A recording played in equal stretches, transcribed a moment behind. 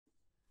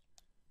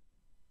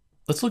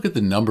Let's look at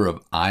the number of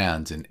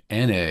ions in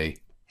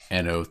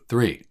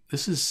NaNO3.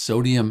 This is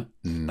sodium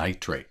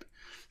nitrate.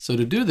 So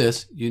to do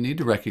this, you need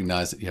to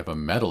recognize that you have a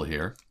metal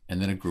here and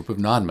then a group of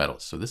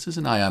nonmetals. So this is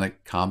an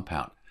ionic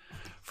compound.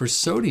 For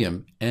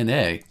sodium,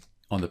 Na,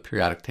 on the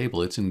periodic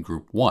table, it's in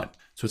group 1.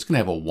 So it's going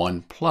to have a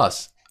 1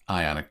 plus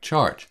ionic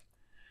charge.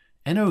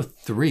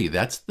 NO3,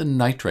 that's the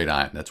nitrate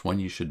ion. That's one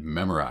you should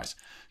memorize.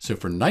 So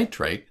for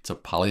nitrate, it's a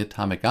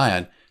polyatomic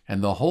ion,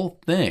 and the whole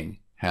thing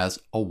has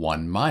a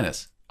 1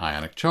 minus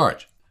ionic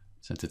charge.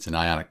 Since it's an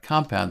ionic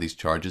compound, these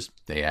charges,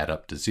 they add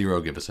up to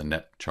 0, give us a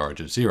net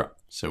charge of 0.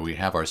 So we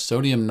have our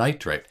sodium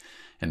nitrate,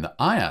 and the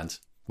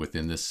ions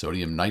within this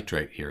sodium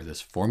nitrate here,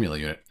 this formula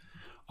unit,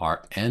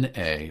 are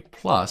Na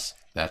plus,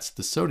 that's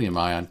the sodium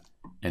ion,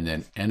 and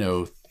then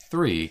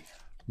NO3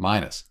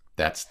 minus,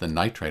 that's the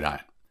nitrate ion.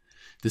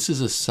 This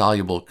is a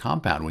soluble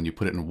compound. When you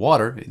put it in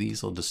water,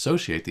 these will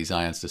dissociate, these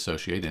ions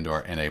dissociate into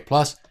our Na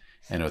plus,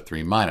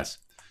 NO3 minus.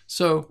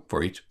 So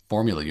for each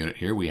formula unit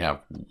here, we have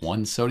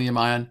 1 sodium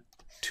ion,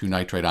 2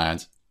 nitrate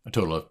ions, a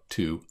total of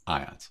 2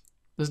 ions.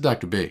 This is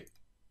Dr. B.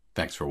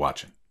 Thanks for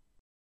watching.